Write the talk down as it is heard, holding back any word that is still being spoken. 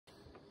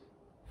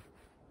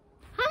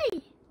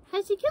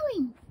How's it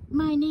going?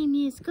 My name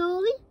is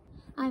Goldie.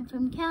 I'm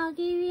from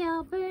Calgary,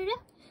 Alberta,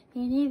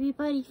 and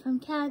everybody from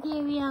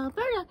Calgary,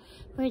 Alberta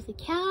wears a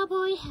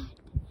cowboy hat.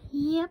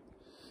 Yep,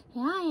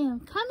 and I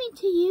am coming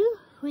to you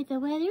with the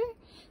weather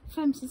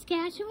from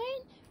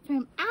Saskatchewan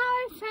from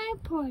our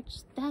front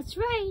porch. That's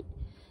right,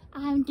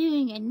 I'm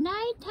doing a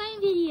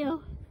nighttime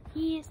video.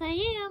 Yes, I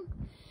am.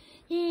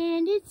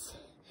 And it's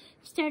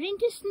starting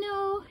to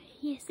snow.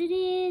 Yes, it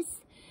is.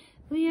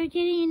 We are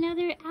getting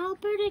another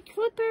Alberta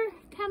clipper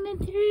coming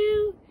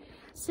through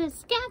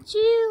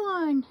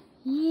Saskatchewan.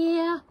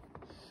 Yeah,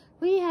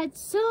 we had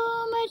so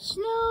much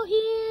snow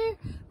here.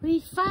 We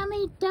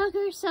finally dug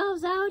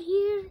ourselves out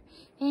here,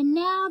 and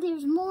now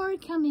there's more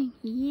coming.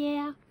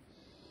 Yeah,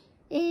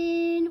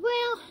 and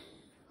well,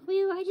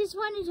 I just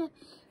wanted to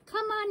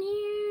come on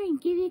here and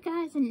give you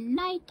guys a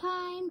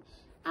nighttime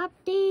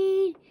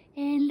update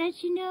and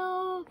let you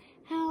know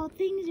how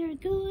things are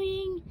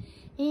going.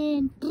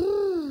 And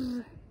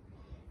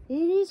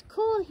it is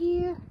cold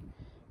here.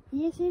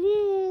 Yes, it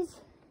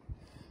is.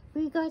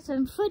 We got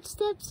some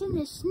footsteps in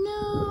the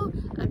snow,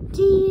 a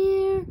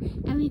deer,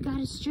 and we got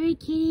a stray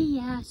kitty.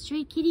 Yeah,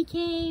 stray kitty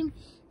came,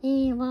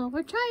 and well,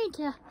 we're trying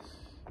to,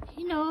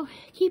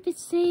 keep it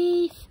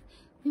safe.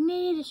 We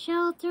made a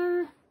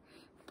shelter,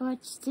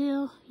 but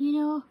still,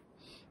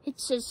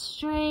 it's just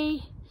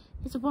stray.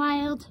 It's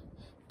wild.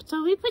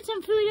 So we put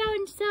some food out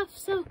and stuff.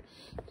 So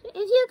if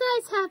you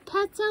guys have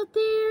pets out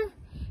there,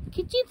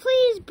 could you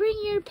please bring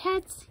your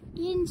pets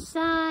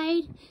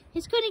inside?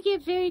 It's going to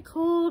get very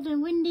cold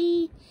and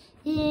windy,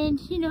 and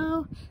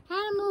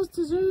animals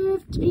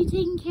deserve to be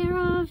taken care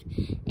of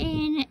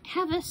and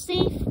have a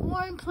safe,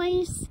 warm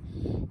place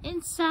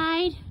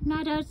inside,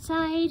 not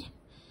outside.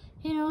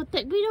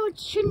 That we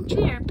shouldn't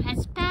treat our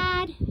pets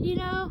bad,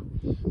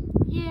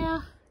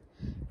 Yeah.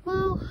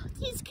 Well,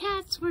 these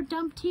cats were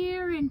dumped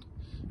here, and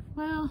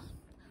well,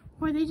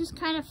 or they just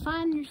kind of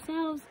find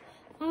themselves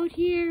out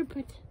here,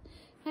 but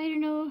I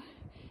don't know.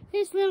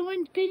 This little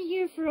one's been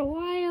here for a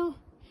while,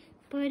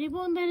 but it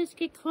won't let us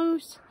get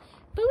close.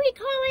 But we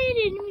call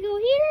it and we go,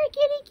 here,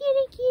 kitty,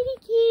 kitty, kitty,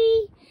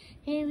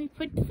 kitty. And we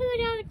put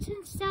food out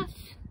and stuff.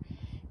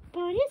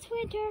 But it's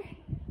winter,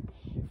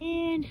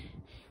 and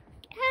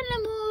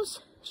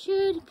animals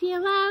should be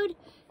allowed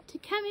to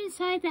come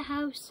inside the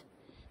house.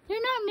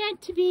 They're not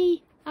meant to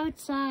be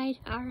outside,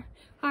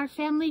 our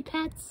family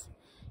pets.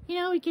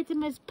 We get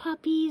them as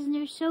puppies and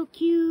they're so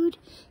cute,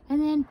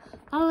 and then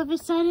all of a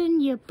sudden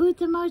you boot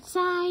them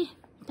outside.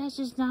 That's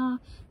just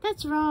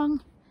that's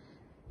wrong.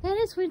 That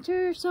is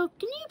winter, so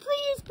can you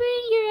please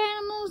bring your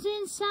animals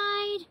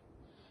inside?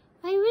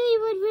 I really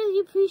would really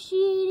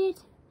appreciate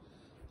it.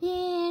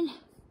 And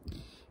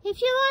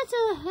if you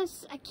want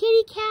a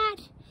kitty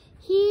cat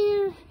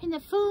here in the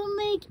Foam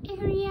Lake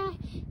area,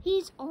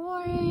 he's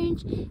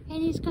orange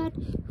and he's got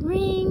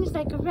rings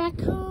like a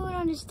raccoon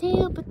on his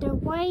tail, but they're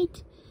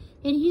white.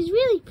 And he's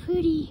really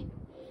pretty,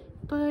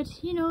 but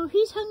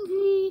he's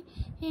hungry,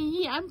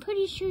 and I'm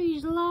pretty sure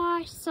he's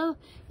lost. So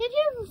if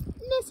you're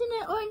missing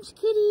an orange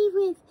kitty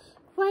with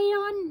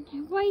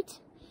white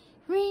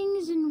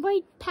rings and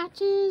white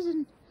patches,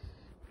 and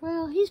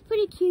well, he's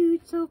pretty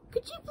cute. So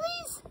could you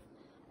please,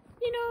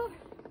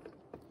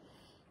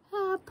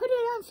 put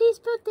it on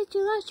Facebook that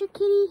you lost your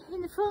kitty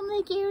in the Foam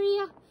Lake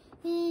area,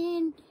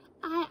 and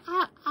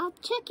I'll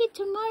check it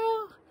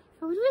tomorrow.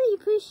 I would really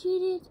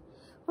appreciate it.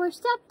 Or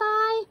stop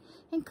by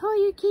and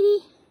call your kitty.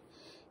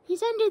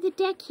 He's under the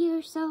deck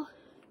here, so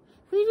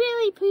we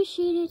really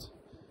appreciate it.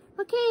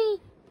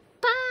 Okay,